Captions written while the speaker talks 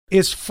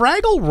Is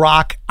Fraggle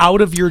Rock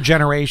out of your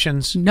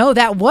generations? No,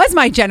 that was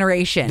my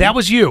generation. That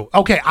was you.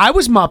 Okay, I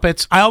was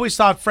Muppets. I always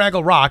thought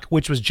Fraggle Rock,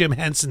 which was Jim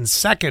Henson's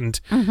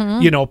second,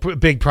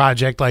 big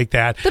project like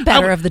that. The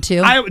better of the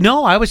two. I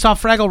always thought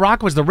Fraggle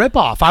Rock was the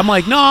ripoff. I'm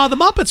like, no, the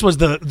Muppets was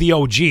the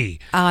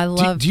OG. I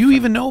love. Do you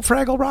even know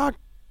Fraggle Rock,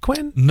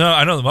 Quinn? No,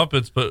 I know the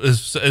Muppets, but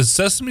is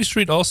Sesame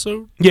Street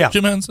also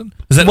Jim Henson?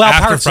 Is that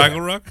after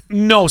Fraggle Rock?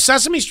 No,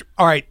 Sesame Street.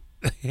 All right.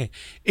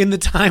 In the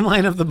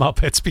timeline of the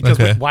Muppets,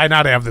 because why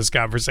not have this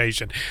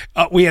conversation?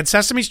 We had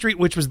Sesame Street,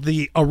 which was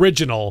the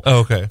original.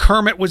 Oh, okay.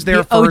 Kermit was there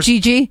the first.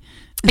 OGG?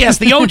 Yes,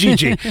 the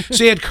OGG.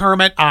 So you had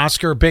Kermit,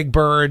 Oscar, Big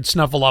Bird,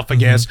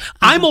 Snuffleupagus.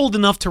 I'm old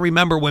enough to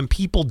remember when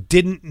people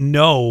didn't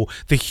know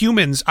the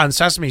humans on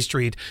Sesame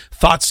Street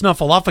thought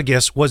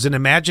Snuffleupagus was an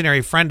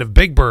imaginary friend of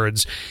Big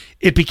Bird's.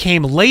 It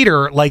became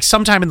later, like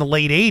sometime in the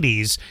late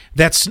 80s,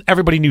 that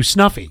everybody knew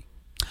Snuffy.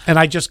 And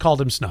I just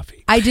called him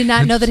Snuffy. I did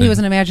not know that he was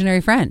an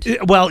imaginary friend.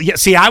 Well, yeah.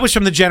 See, I was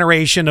from the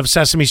generation of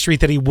Sesame Street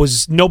that he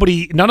was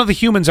none of the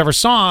humans ever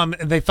saw him,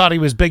 and they thought he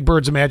was Big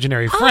Bird's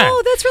imaginary friend.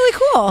 Oh, that's really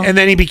cool. And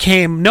then he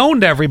became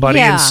known to everybody,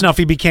 and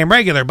Snuffy became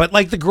regular. But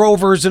like the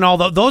Grovers and all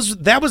those,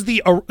 that was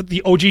the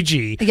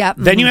OGG. Yeah.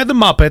 Then you had the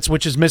Muppets,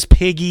 which is Miss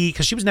Piggy,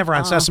 because she was never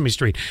on Sesame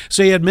Street.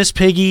 So you had Miss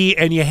Piggy,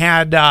 and you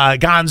had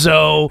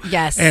Gonzo,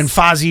 and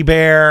Fozzie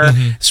Bear,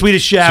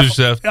 Swedish Chef.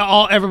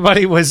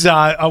 Everybody was,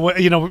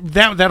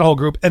 that whole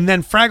group. And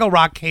then Fraggle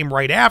Rock came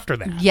right after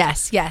that.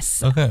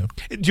 Yes. Okay.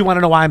 Do you want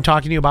to know why I'm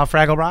talking to you about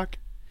Fraggle Rock?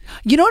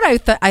 You know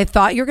what I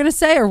thought you were going to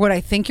say, or what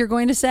I think you're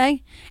going to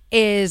say,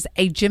 is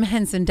a Jim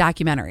Henson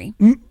documentary.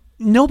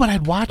 No, but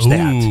I'd watch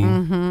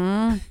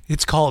that.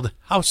 It's called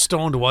How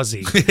Stoned Was He?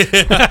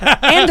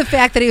 And the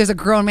fact that he was a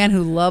grown man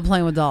who loved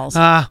playing with dolls.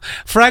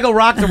 Fraggle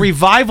Rock, the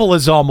revival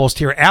is almost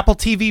here. Apple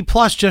TV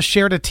Plus just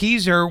shared a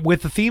teaser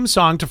with the theme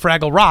song to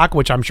Fraggle Rock,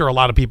 which I'm sure a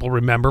lot of people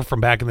remember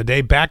from back in the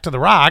day, Back to the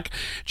Rock.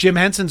 Jim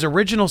Henson's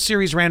original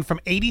series ran from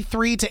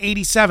 83 to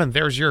 87.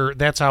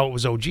 That's how it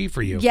was OG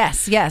for you.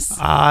 Yes. It's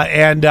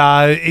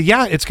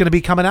going to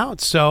be coming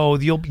out. So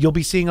you'll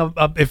be seeing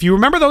if you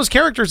remember those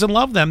characters and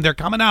love them, they're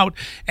coming out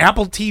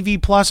Apple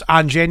TV Plus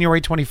on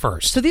January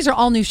 21st. So these are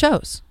all new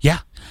shows. Yeah.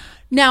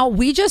 Now,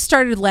 we just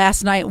started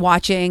last night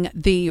watching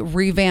the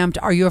revamped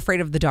Are You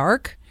Afraid of the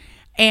Dark?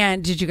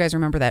 And did you guys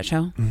remember that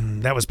show?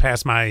 That was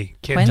past my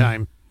kid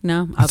time.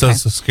 No? Okay. It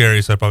sounds so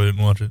scary, so I probably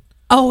didn't watch it.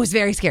 Oh, it was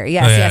very scary.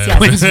 Yes.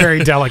 It's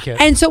very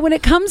delicate. And so when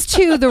it comes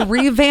to the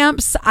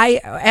revamps,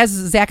 as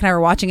Zach and I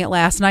were watching it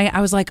last night,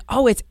 I was like,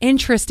 oh, it's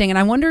interesting. And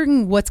I'm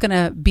wondering what's going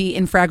to be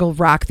in Fraggle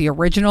Rock, the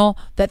original,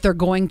 that they're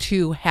going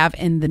to have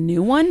in the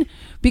new one.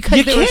 Because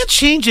you can't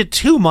change it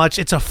too much.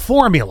 It's a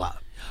formula.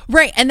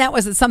 Right. And that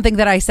was something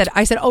that I said,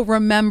 oh,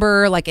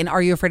 remember, like in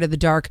Are You Afraid of the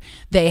Dark,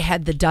 they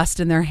had the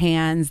dust in their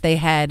hands. They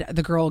had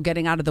the girl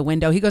getting out of the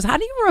window. He goes, how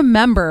do you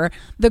remember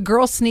the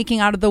girl sneaking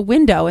out of the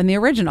window in the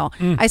original?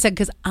 I said,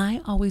 because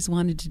I always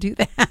wanted to do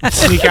that.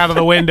 Sneak out of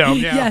the window.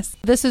 Yeah. Yes.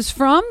 This is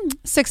from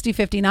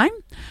 6059.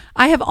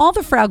 I have all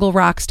the Fraggle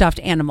Rock stuffed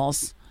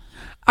animals.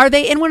 Are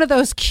they in one of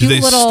those cute do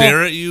they little...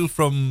 stare at you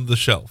from the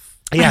shelf?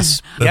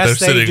 Yes,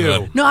 they do.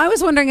 On. No, I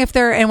was wondering if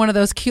they're in one of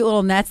those cute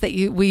little nets that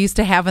we used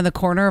to have in the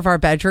corner of our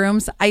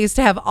bedrooms. I used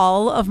to have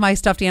all of my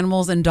stuffed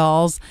animals and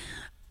dolls.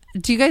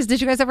 Did you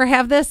guys ever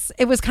have this?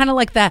 It was kind of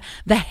like the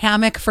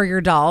hammock for your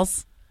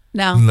dolls.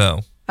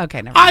 No.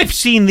 Okay, never mind. I've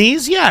seen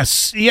these,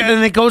 yes. Yeah,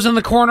 and it goes in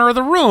the corner of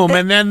the room,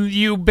 and then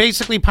you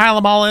basically pile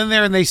them all in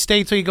there, and they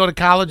stay till you go to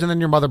college, and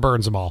then your mother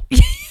burns them all.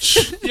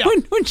 Yeah.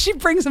 When she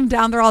brings them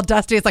down, they're all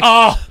dusty. It's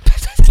like,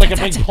 it's like a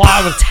big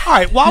plow. All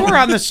right, while we're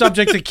on the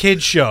subject of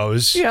kid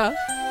shows,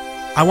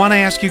 I want to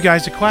ask you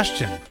guys a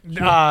question.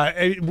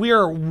 We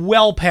are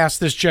well past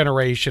this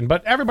generation,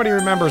 but everybody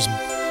remembers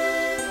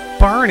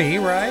Barney,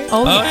 right?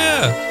 Oh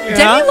yeah.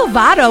 Demi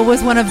Lovato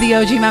was one of the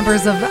OG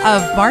members of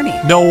Barney.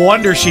 No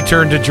wonder she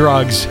turned to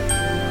drugs.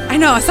 I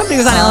know. Somebody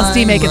was on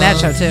LSD making that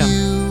show, too.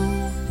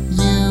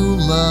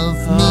 You love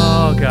me.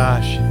 Oh,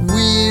 gosh.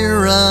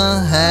 We're a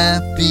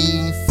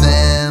happy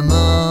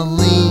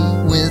family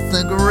with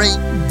a great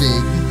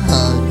big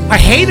hug. I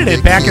hated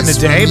it back in the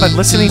day, but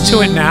listening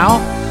to it now,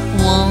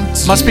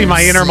 must be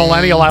my inner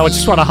millennial. I would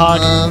just want to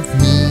hug. Love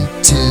me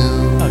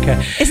too.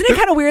 Okay. Isn't it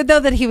kind of weird, though,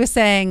 that he was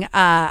saying,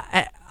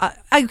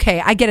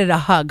 okay, I get it, a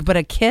hug, but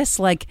a kiss,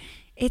 like,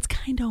 it's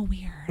kind of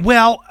weird.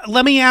 Well,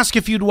 let me ask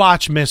if you'd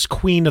watch Miss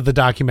Queen of the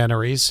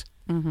documentaries.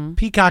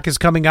 Peacock is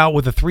coming out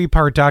with a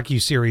 3-part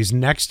docuseries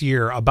next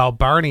year about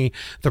Barney,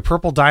 the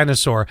purple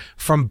dinosaur.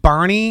 From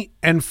Barney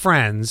and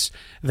Friends,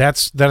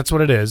 that's what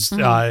it is.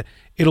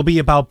 It'll be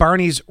about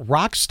Barney's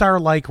rock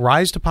star-like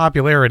rise to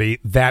popularity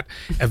that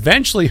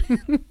eventually...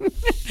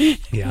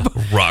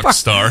 Rock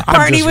star.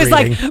 Barney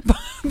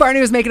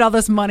was making all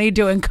this money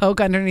doing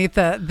coke underneath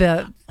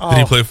the Did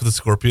he play for the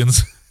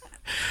Scorpions?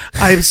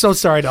 I'm so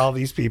sorry to all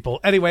these people.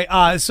 Anyway,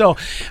 so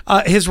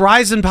his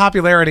rise in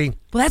popularity...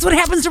 Well, that's what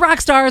happens to rock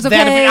stars,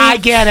 okay? I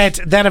get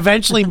it. That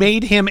eventually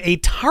made him a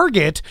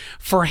target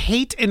for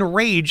hate and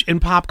rage in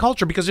pop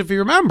culture. Because if you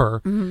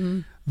remember,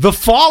 The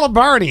Fall of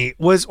Barney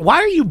was. Why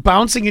are you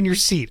bouncing in your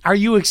seat? Are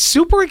you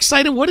super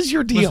excited? What is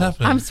your deal?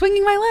 I'm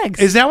swinging my legs.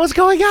 Is that what's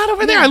going on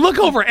over there? I look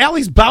over.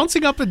 Allie's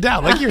bouncing up and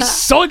down like you're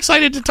so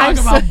excited to talk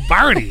about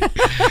Barney.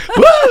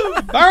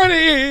 Woo,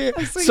 Barney!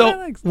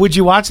 So, would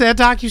you watch that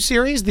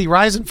docuseries, The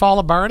Rise and Fall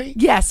of Barney?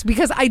 Yes,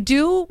 because I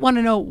do want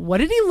to know, what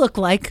did he look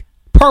like?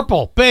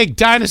 Purple, big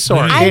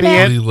dinosaur. What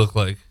did he look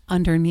like?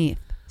 Underneath.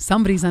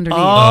 Somebody's underneath.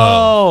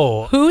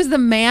 Oh. Who's the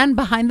man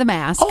behind the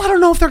mask? Oh, I don't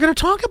know if they're going to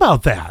talk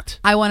about that.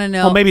 I want to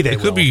know. Well, maybe they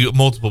will. It could be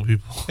multiple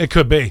people. It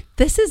could be.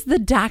 This is the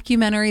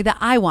documentary that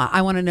I want.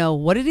 I want to know,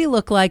 what did he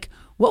look like?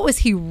 What was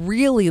he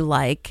really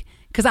like?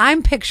 Because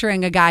I'm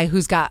picturing a guy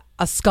who's got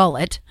a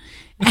skullet.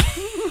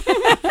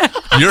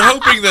 You're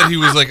hoping that he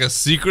was like a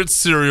secret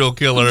serial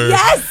killer.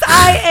 Yes,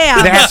 I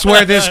am. That's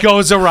where this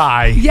goes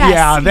awry. Yes,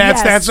 yeah,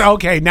 that's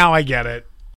okay. Now I get it.